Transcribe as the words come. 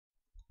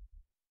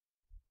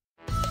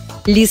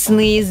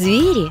Лесные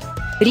звери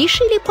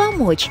решили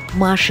помочь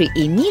Маше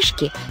и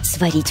Мишке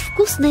сварить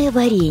вкусное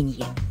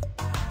варенье.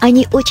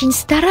 Они очень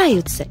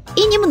стараются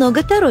и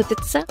немного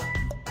торопятся.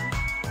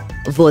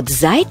 Вот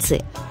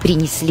зайцы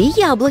принесли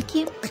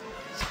яблоки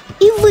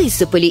и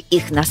высыпали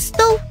их на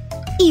стол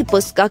и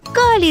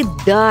поскакали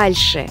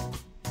дальше.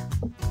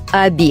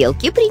 А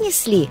белки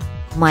принесли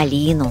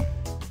малину.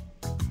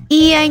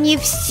 И они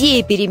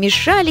все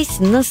перемешались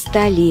на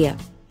столе.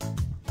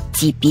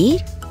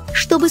 Теперь,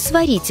 чтобы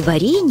сварить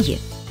варенье,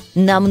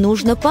 нам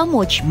нужно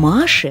помочь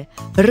Маше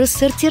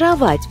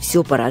рассортировать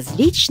все по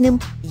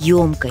различным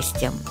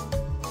емкостям.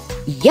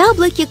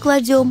 Яблоки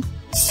кладем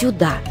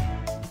сюда,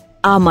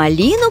 а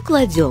малину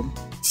кладем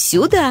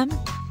сюда.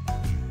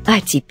 А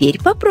теперь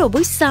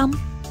попробуй сам.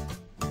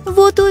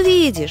 Вот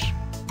увидишь,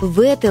 в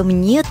этом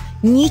нет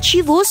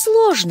ничего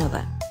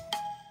сложного.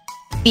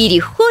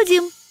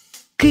 Переходим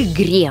к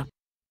игре.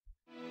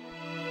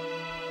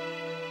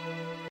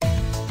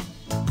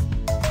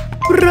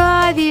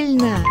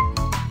 Правильно!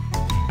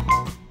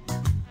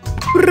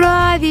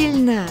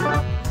 Правильно!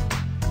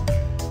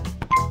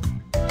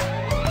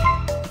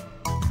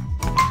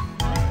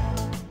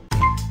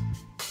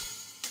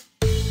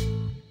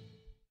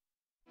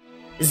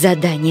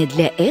 Задание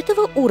для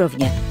этого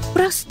уровня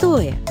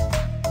простое.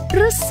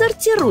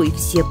 Рассортируй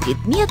все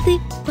предметы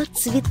по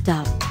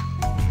цветам.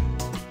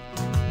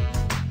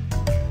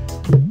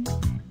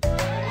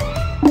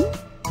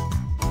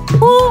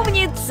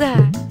 Умница!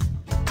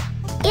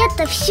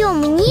 Это все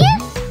мне?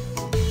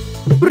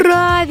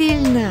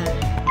 Правильно!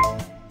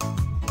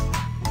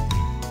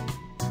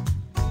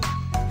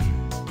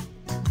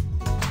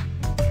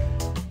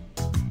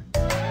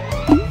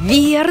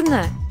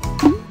 Верно!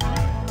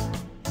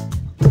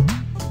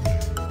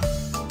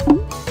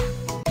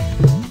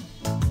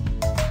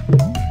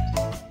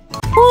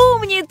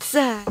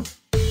 Умница!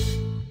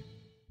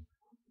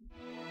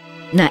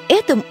 На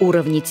этом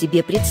уровне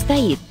тебе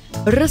предстоит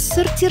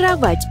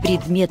рассортировать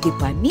предметы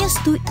по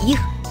месту их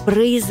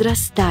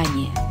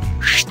произрастания.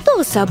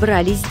 Что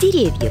собрали с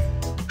деревьев,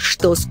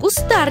 что с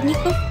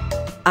кустарников,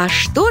 а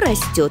что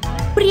растет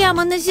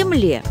прямо на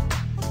земле.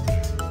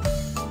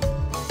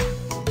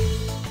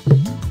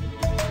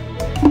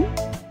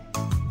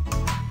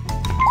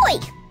 Ой!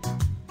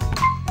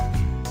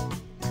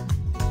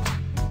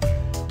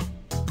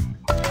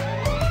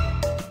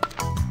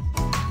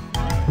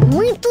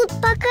 Мы тут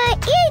пока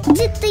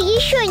эти-то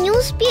еще не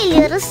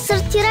успели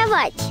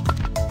рассортировать.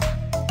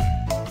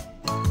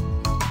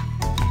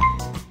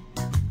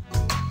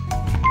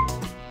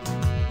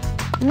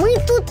 Мы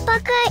тут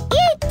пока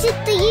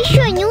эти-то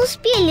еще не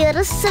успели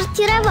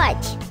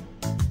рассортировать.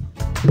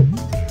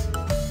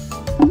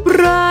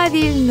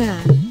 Правильно!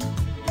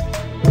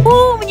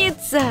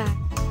 Умница!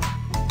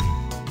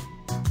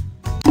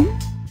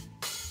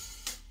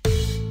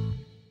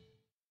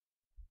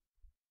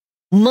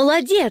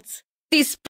 Молодец! Ты